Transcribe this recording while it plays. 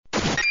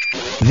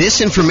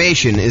This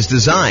information is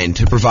designed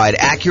to provide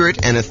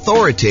accurate and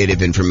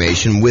authoritative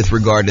information with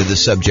regard to the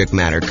subject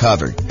matter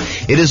covered.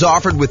 It is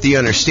offered with the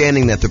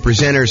understanding that the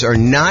presenters are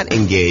not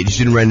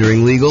engaged in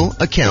rendering legal,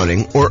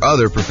 accounting, or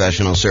other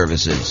professional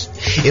services.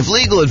 If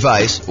legal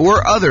advice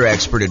or other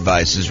expert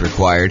advice is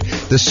required,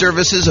 the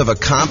services of a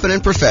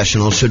competent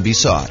professional should be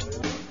sought.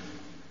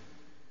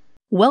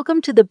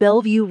 Welcome to the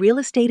Bellevue Real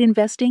Estate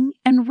Investing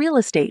and Real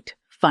Estate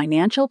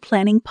Financial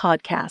Planning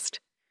Podcast.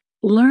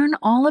 Learn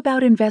all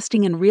about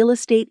investing in real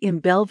estate in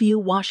Bellevue,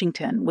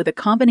 Washington, with a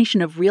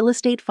combination of real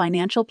estate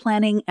financial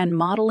planning and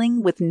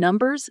modeling with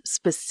numbers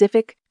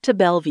specific to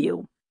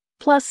Bellevue,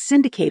 plus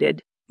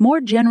syndicated,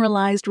 more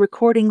generalized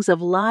recordings of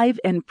live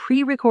and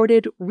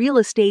pre-recorded real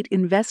estate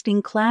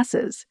investing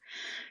classes,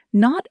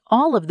 not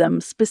all of them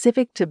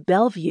specific to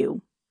Bellevue.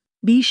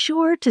 Be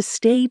sure to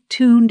stay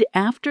tuned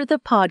after the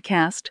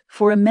podcast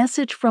for a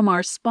message from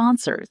our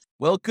sponsors.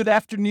 Well, good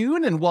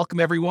afternoon and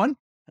welcome everyone.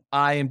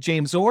 I am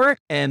James Orr,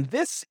 and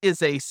this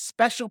is a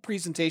special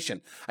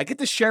presentation. I get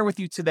to share with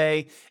you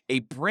today a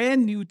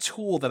brand new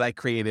tool that I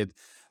created,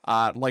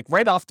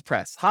 right off the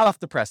press, hot off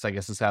the press, I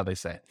guess is how they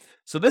say it.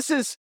 So this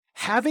is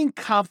having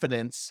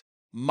confidence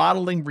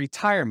modeling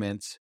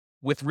retirement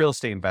with real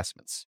estate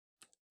investments.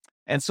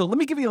 And so let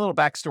me give you a little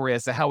backstory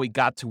as to how we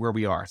got to where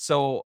we are.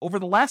 So over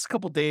the last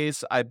couple of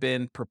days, I've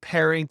been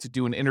preparing to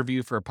do an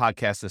interview for a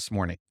podcast this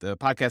morning. The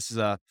podcast is,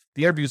 the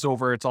interview's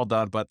over, it's all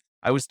done, but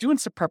I was doing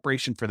some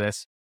preparation for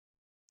this.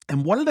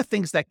 And one of the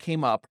things that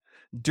came up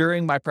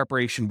during my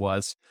preparation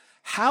was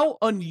how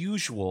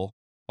unusual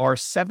are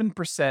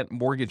 7%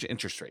 mortgage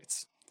interest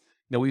rates.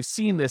 Now, we've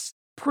seen this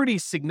pretty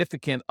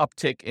significant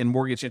uptick in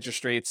mortgage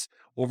interest rates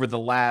over the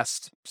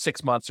last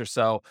 6 months or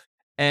so.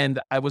 And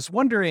I was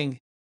wondering,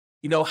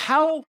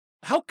 how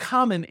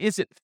common is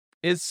it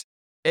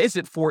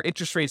for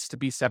interest rates to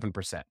be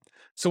 7%?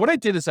 So what I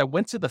did is I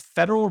went to the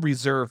Federal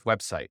Reserve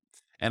website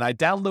and I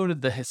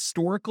downloaded the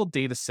historical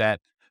data set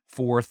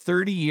for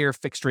 30-year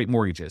fixed rate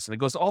mortgages. And it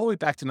goes all the way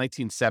back to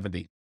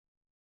 1970.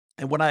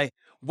 And when I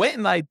went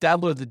and I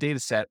downloaded the data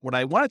set, what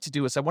I wanted to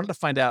do is I wanted to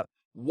find out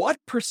what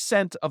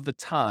percent of the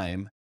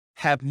time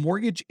have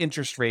mortgage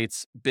interest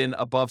rates been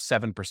above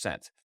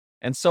 7%.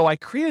 And so I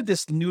created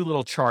this new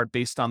little chart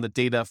based on the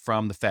data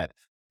from the Fed.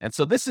 And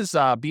so this is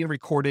being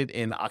recorded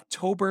in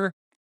October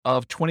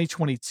of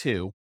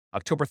 2022,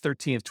 October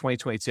 13th,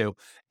 2022.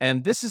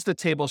 And this is the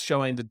table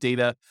showing the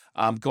data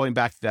going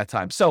back to that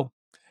time. So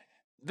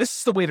this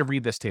is the way to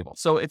read this table.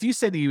 So if you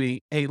say to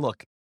me, hey,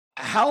 look,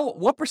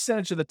 what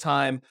percentage of the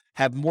time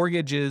have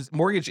mortgage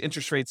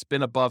interest rates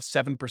been above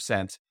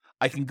 7%?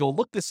 I can go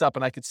look this up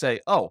and I could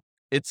say, oh,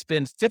 it's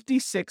been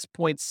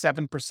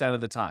 56.7% of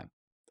the time.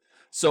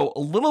 So a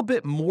little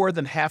bit more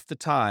than half the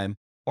time,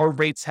 our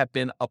rates have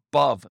been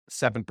above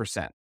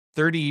 7%,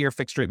 30-year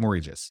fixed rate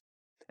mortgages.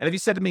 And if you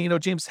said to me,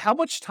 James, how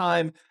much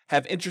time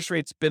have interest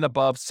rates been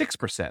above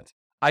 6%?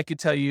 I could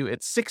tell you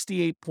it's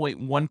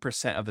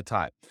 68.1% of the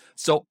time.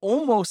 So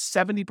almost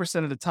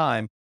 70% of the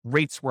time,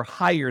 rates were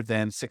higher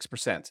than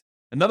 6%.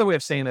 Another way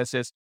of saying this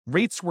is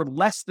rates were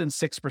less than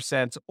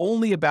 6%,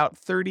 only about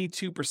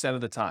 32%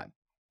 of the time.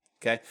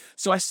 Okay.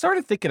 So I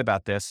started thinking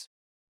about this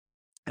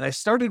and I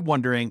started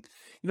wondering,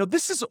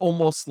 this is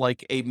almost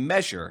like a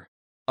measure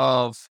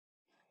of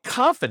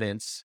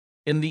confidence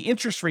in the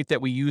interest rate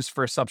that we use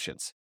for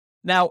assumptions.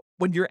 Now,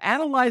 when you're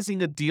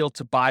analyzing a deal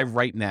to buy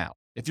right now,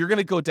 if you're going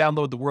to go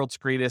download the world's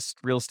greatest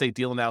real estate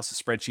deal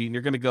analysis spreadsheet and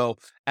you're going to go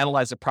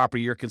analyze a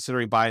property you're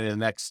considering buying in the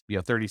next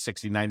 30,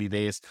 60, 90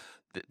 days,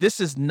 this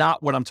is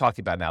not what I'm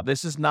talking about now.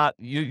 This is not,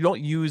 you don't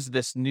use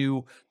this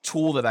new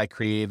tool that I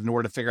created in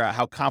order to figure out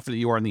how confident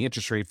you are in the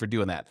interest rate for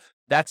doing that.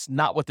 That's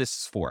not what this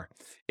is for.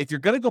 If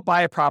you're going to go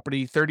buy a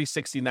property 30,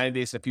 60, 90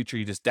 days in the future,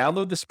 you just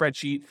download the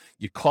spreadsheet,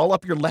 you call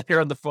up your lender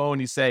on the phone,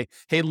 you say,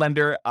 hey,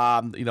 lender,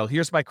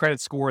 here's my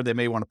credit score. They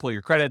may want to pull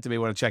your credit. They may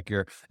want to check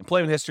your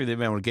employment history. They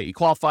may want to get you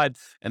qualified.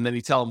 And then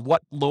you tell them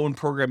what loan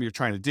program you're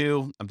trying to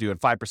do. I'm doing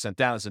 5%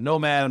 down as a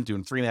nomad. I'm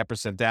doing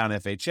 3.5% down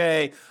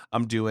FHA.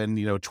 I'm doing,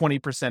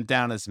 20%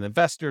 down as an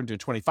investor. I'm doing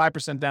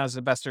 25% down as an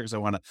investor because I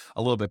want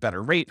a little bit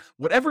better rate.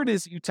 Whatever it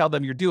is you tell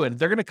them you're doing,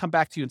 they're going to come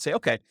back to you and say,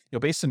 okay,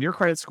 based on your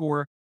credit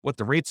score, what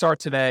the rates are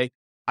today,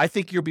 I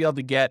think you'll be able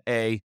to get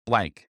a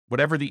blank,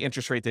 whatever the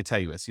interest rate they tell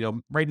you is.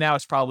 Right now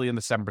it's probably in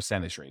the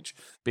 7% range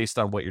based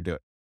on what you're doing.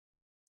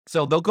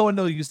 So they'll go and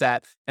they'll use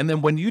that. And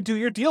then when you do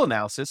your deal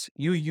analysis,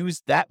 you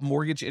use that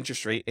mortgage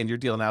interest rate in your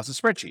deal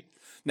analysis spreadsheet.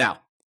 Now,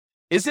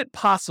 is it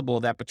possible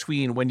that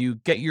between when you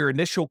get your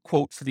initial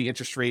quote for the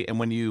interest rate and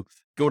when you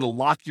go to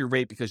lock your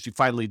rate because you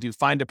finally do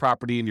find a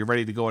property and you're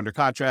ready to go under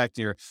contract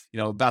and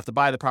you're about to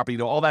buy the property,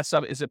 all that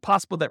stuff, is it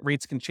possible that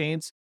rates can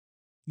change?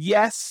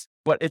 Yes,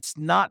 but it's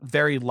not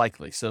very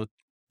likely. So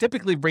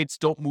typically rates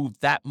don't move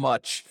that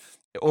much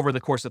over the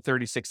course of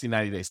 30, 60,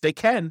 90 days. They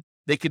can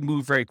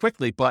move very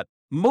quickly, but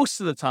most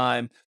of the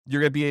time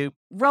you're going to be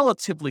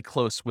relatively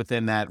close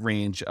within that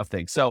range of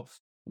things. So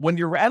when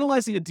you're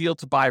analyzing a deal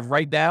to buy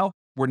right now,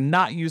 we're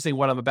not using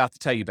what I'm about to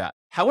tell you about.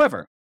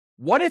 However,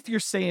 what if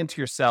you're saying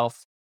to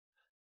yourself,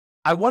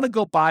 I want to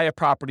go buy a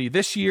property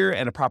this year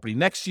and a property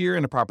next year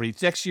and a property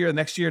next year,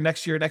 next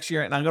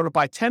year, and I'm going to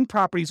buy 10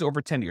 properties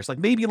over 10 years. Like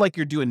maybe like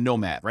you're doing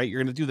Nomad, right?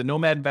 You're going to do the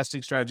Nomad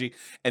investing strategy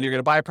and you're going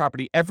to buy a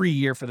property every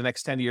year for the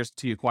next 10 years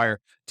until you acquire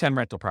 10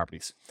 rental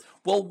properties.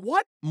 Well,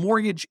 what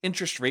mortgage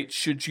interest rate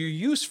should you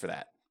use for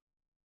that?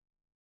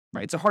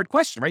 Right? It's a hard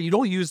question, right? You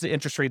don't use the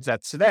interest rates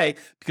that's today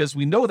because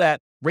we know that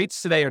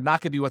rates today are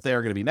not going to be what they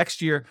are going to be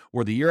next year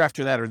or the year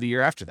after that or the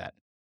year after that.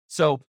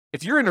 So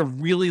if you're in a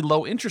really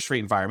low interest rate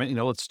environment,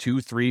 it's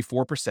 2, 3,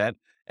 4%,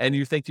 and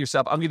you think to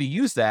yourself, I'm going to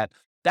use that,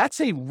 that's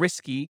a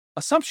risky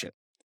assumption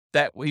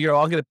that, I'm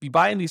going to be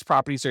buying these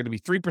properties. They're going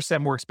to be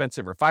 3% more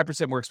expensive or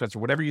 5% more expensive,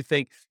 whatever you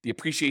think the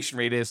appreciation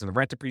rate is and the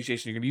rent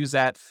appreciation, you're going to use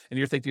that. And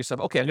you're thinking to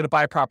yourself, okay, I'm going to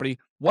buy a property.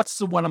 What's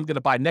the one I'm going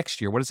to buy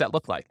next year? What does that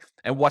look like?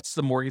 And what's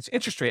the mortgage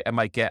interest rate I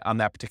might get on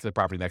that particular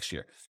property next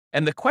year?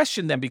 And the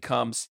question then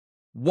becomes,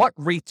 what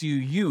rate do you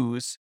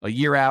use a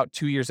year out,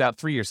 2 years out,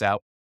 3 years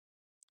out?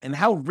 And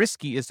how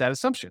risky is that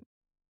assumption?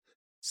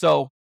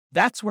 So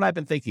that's what I've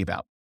been thinking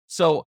about.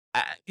 So,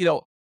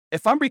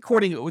 if I'm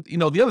recording,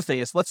 the other thing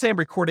is, let's say I'm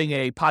recording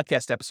a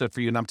podcast episode for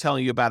you and I'm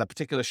telling you about a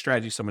particular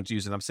strategy someone's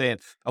using. I'm saying,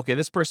 okay,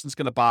 this person's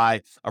going to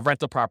buy a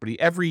rental property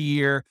every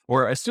year,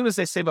 or as soon as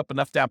they save up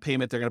enough down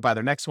payment, they're going to buy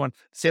their next one.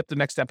 Save up the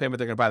next down payment,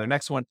 they're going to buy their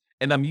next one.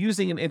 And I'm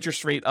using an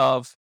interest rate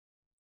of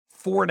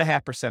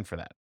 4.5% for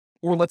that.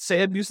 Or let's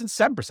say I'm using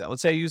 7%.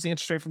 Let's say I use the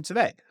interest rate from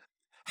today.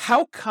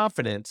 How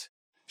confident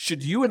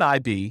should you and I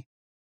be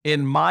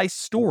in my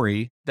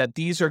story that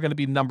these are going to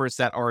be numbers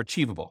that are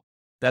achievable,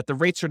 that the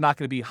rates are not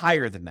going to be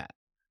higher than that?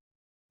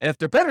 And if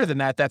they're better than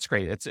that, that's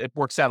great. It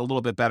works out a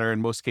little bit better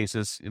in most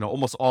cases,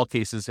 almost all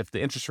cases. If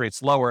the interest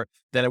rate's lower,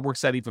 then it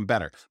works out even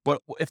better.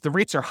 But if the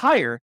rates are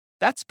higher,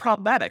 that's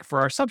problematic for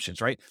our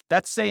assumptions, right?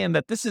 That's saying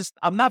that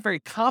I'm not very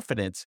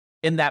confident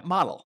in that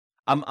model.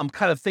 I'm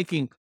kind of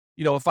thinking,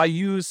 if I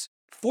use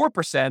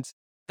 4%,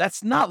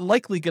 that's not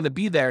likely going to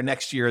be there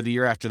next year or the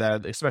year after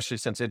that, especially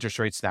since interest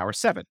rates now are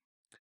 7%.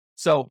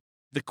 So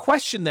the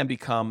question then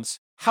becomes,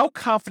 how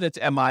confident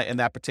am I in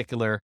that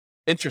particular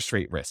interest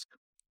rate risk?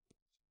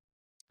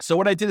 So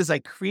what I did is I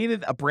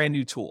created a brand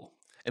new tool,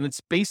 and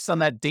it's based on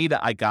that data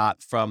I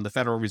got from the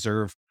Federal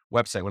Reserve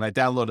website. When I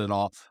downloaded it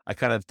all, I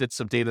kind of did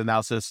some data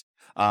analysis,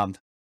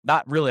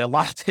 not really a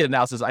lot of data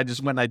analysis. I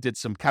just went and I did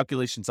some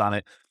calculations on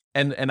it.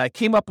 And I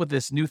came up with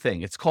this new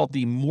thing. It's called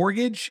the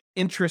Mortgage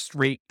Interest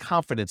Rate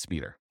Confidence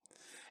Meter.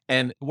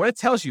 And what it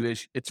tells you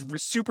is it's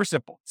super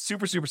simple,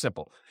 super, super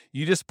simple.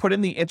 You just put in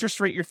the interest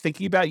rate you're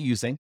thinking about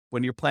using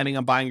when you're planning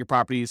on buying your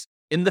properties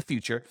in the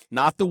future,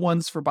 not the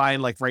ones for buying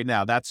like right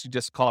now. That's, you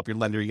just call up your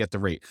lender, you get the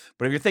rate.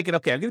 But if you're thinking,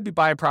 okay, I'm going to be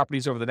buying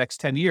properties over the next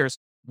 10 years,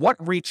 what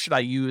rate should I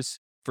use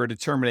for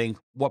determining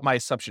what my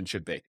assumption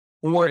should be?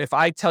 Or if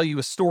I tell you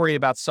a story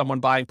about someone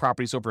buying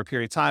properties over a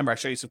period of time, or I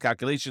show you some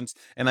calculations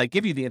and I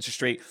give you the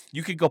interest rate,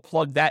 you could go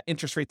plug that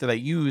interest rate that I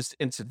used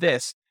into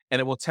this, and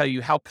it will tell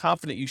you how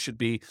confident you should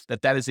be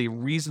that that is a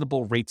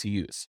reasonable rate to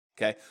use.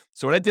 Okay.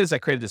 So what I did is I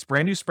created this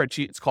brand new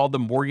spreadsheet. It's called the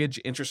Mortgage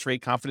Interest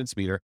Rate Confidence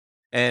Meter.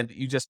 And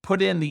you just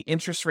put in the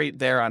interest rate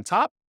there on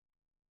top,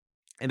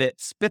 and it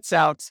spits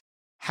out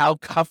how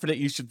confident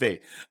you should be,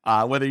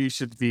 whether you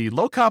should be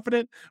low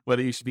confident,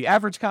 whether you should be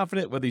average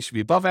confident, whether you should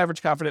be above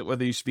average confident,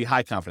 whether you should be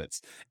high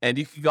confidence. And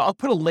you can go, I'll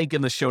put a link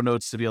in the show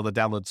notes to be able to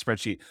download the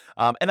spreadsheet.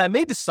 And I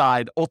may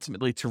decide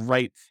ultimately to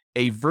write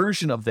a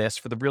version of this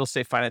for the Real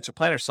Estate Financial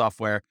Planner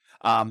software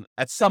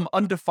at some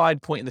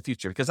undefined point in the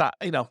future, because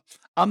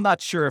I'm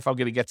not sure if I'm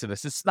going to get to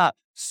this. It's not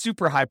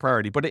super high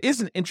priority, but it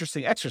is an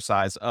interesting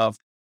exercise of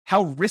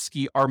how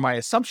risky are my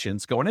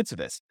assumptions going into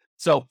this.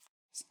 So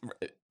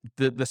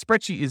the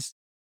spreadsheet is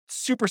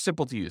super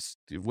simple to use.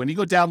 When you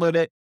go download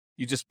it,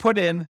 you just put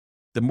in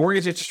the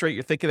mortgage interest rate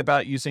you're thinking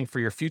about using for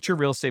your future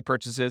real estate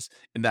purchases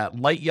in that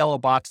light yellow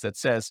box that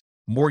says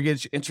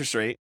mortgage interest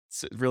rate.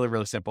 It's really,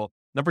 really simple.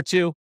 Number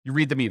 2, you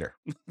read the meter.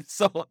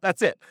 So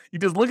that's it. You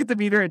just look at the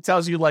meter. It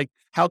tells you like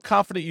how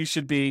confident you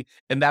should be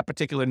in that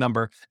particular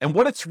number. And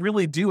what it's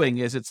really doing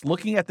is it's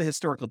looking at the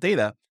historical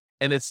data,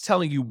 and it's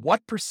telling you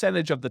what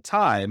percentage of the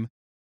time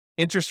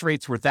interest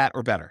rates were that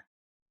or better.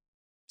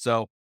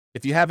 So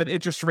if you have an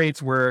interest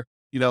rates where,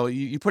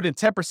 you put in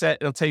 10%,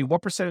 it'll tell you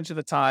what percentage of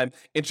the time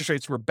interest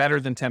rates were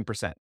better than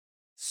 10%.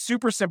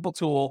 Super simple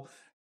tool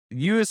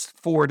used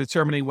for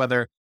determining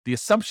whether the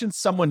assumptions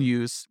someone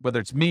used, whether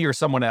it's me or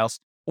someone else,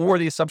 or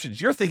the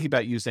assumptions you're thinking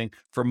about using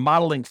for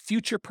modeling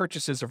future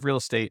purchases of real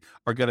estate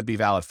are going to be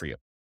valid for you.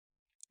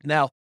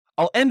 Now,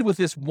 I'll end with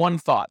this one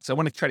thought. So I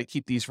want to try to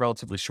keep these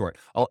relatively short.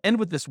 I'll end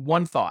with this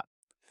one thought.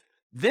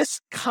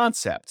 This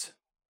concept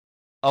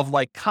of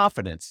like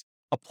confidence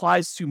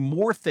applies to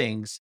more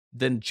things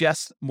than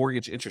just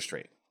mortgage interest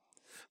rate.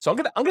 So I'm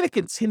going to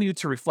continue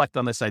to reflect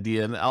on this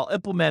idea, and I'll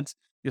implement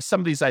some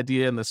of these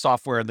ideas in the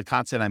software and the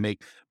content I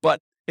make.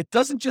 But it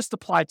doesn't just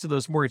apply to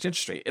those mortgage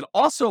interest rate. It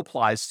also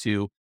applies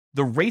to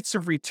the rates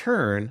of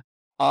return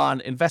on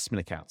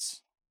investment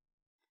accounts.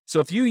 So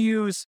if you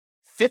use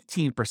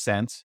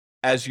 15%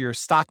 as your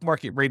stock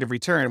market rate of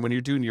return when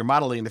you're doing your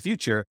modeling in the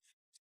future,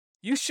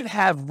 you should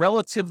have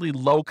relatively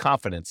low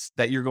confidence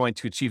that you're going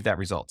to achieve that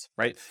result,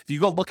 right? If you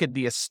go look at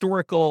the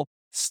historical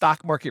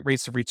stock market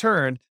rates of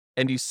return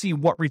and you see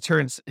what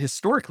returns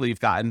historically you've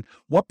gotten,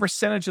 what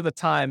percentage of the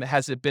time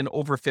has it been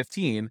over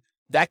 15?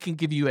 That can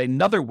give you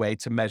another way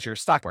to measure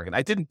stock market.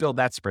 I didn't build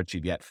that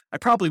spreadsheet yet. I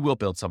probably will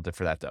build something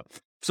for that though.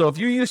 So if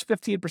you use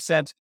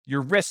 15%,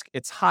 your risk,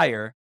 it's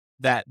higher.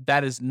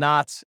 That is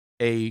not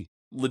a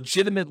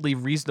legitimately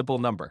reasonable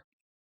number.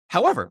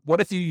 However, what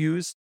if you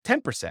use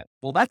 10%?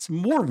 Well, that's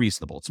more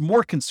reasonable. It's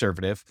more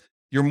conservative.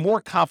 You're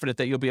more confident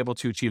that you'll be able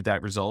to achieve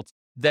that result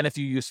than if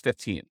you use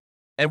 15.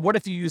 And what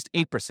if you used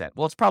 8%?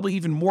 Well, it's probably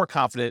even more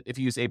confident if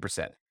you use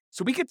 8%.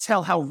 So we could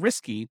tell how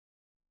risky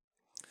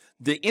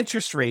the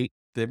interest rate,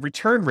 the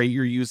return rate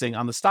you're using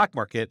on the stock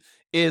market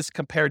is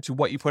compared to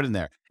what you put in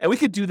there. And we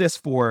could do this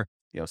for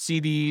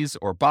CDs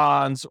or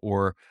bonds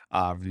or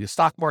the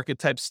stock market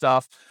type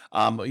stuff.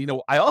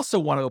 I also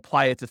want to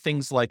apply it to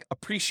things like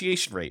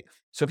appreciation rate.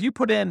 So if you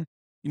put in,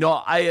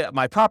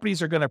 my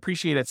properties are going to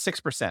appreciate at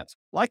 6%.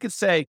 Well, I could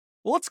say,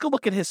 well, let's go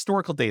look at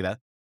historical data.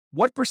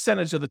 What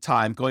percentage of the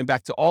time, going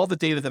back to all the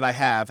data that I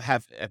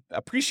have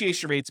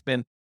appreciation rates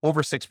been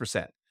over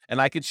 6%?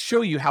 And I could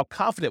show you how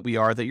confident we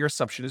are that your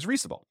assumption is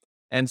reasonable.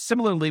 And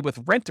similarly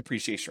with rent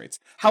appreciation rates,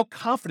 how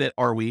confident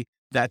are we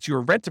that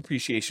your rent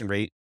appreciation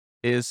rate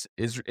is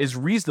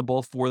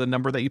reasonable for the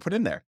number that you put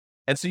in there?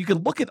 And so you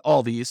can look at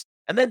all these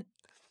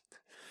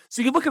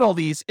so you can look at all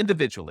these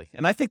individually.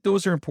 And I think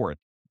those are important.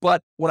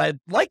 But what I'd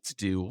like to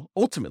do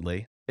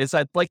ultimately is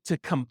I'd like to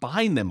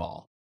combine them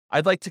all.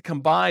 I'd like to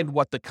combine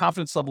what the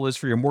confidence level is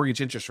for your mortgage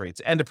interest rates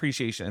and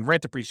appreciation and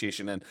rent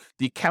appreciation and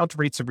the account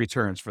rates of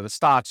returns for the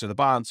stocks or the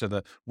bonds or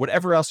the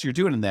whatever else you're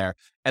doing in there,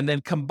 and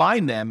then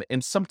combine them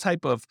in some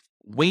type of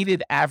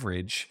weighted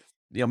average,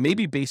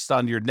 maybe based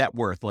on your net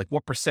worth, like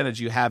what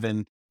percentage you have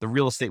in the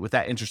real estate with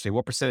that interest rate,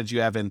 what percentage you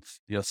have in,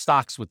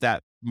 stocks with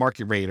that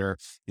market rate, or,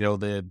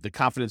 the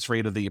confidence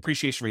rate of the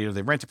appreciation rate or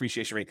the rent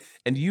appreciation rate,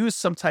 and use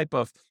some type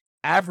of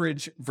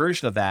average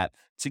version of that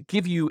to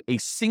give you a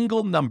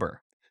single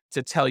number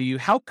to tell you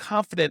how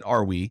confident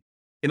are we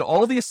in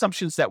all the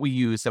assumptions that we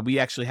use, that we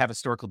actually have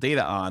historical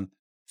data on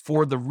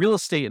for the real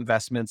estate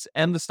investments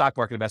and the stock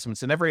market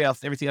investments and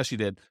everything else you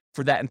did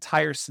for that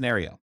entire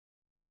scenario.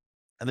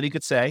 And then you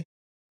could say,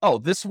 oh,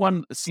 this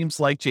one seems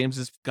like James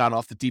has gone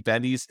off the deep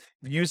end. He's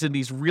using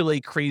these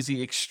really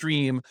crazy,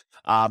 extreme,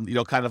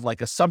 kind of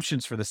like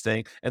assumptions for this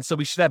thing. And so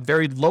we should have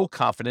very low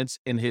confidence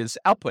in his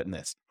output in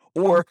this.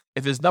 Or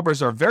if his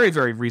numbers are very,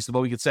 very reasonable,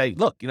 we could say,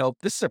 look,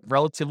 this is a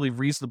relatively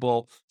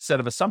reasonable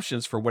set of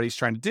assumptions for what he's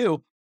trying to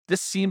do.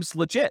 This seems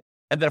legit.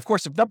 And then, of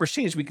course, if numbers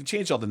change, we can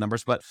change all the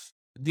numbers. But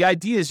the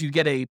idea is you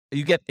get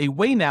a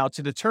way now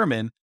to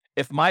determine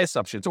if my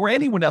assumptions or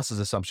anyone else's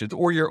assumptions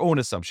or your own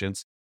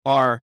assumptions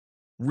are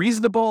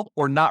reasonable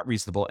or not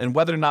reasonable, and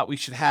whether or not we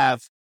should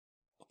have,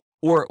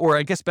 or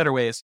I guess better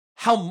way is,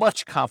 how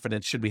much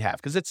confidence should we have?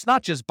 Because it's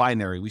not just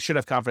binary. We should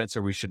have confidence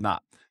or we should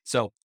not.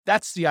 So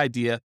that's the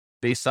idea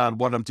based on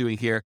what I'm doing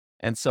here.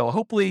 And so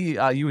hopefully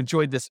you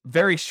enjoyed this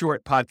very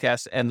short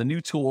podcast and the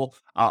new tool.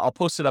 I'll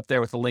post it up there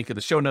with a link in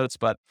the show notes.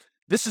 But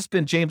this has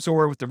been James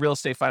Orr with the Real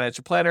Estate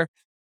Financial Planner.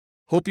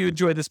 Hope you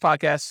enjoyed this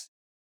podcast.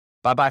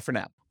 Bye-bye for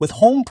now. With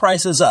home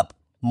prices up,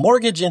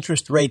 mortgage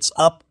interest rates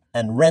up,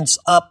 and rents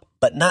up,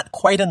 but not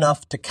quite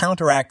enough to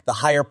counteract the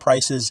higher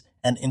prices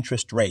and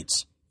interest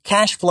rates.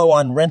 Cash flow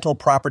on rental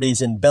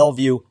properties in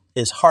Bellevue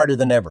is harder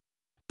than ever.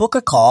 Book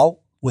a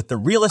call with the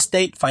Real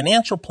Estate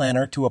Financial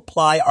Planner to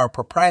apply our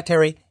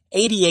proprietary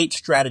 88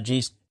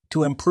 strategies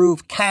to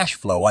improve cash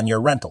flow on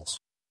your rentals.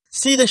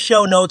 See the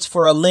show notes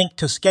for a link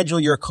to schedule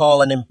your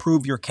call and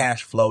improve your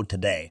cash flow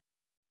today.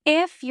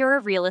 If you're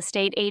a real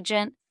estate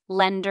agent,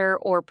 lender,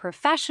 or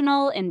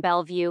professional in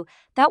Bellevue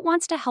that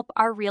wants to help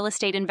our real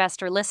estate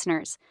investor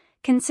listeners,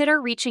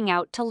 consider reaching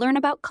out to learn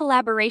about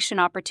collaboration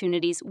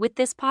opportunities with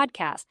this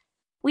podcast.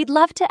 We'd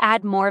love to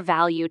add more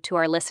value to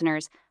our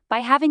listeners by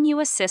having you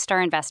assist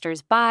our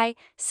investors buy,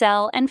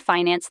 sell, and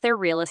finance their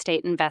real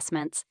estate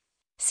investments.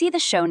 See the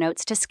show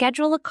notes to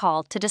schedule a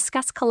call to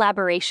discuss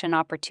collaboration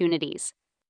opportunities.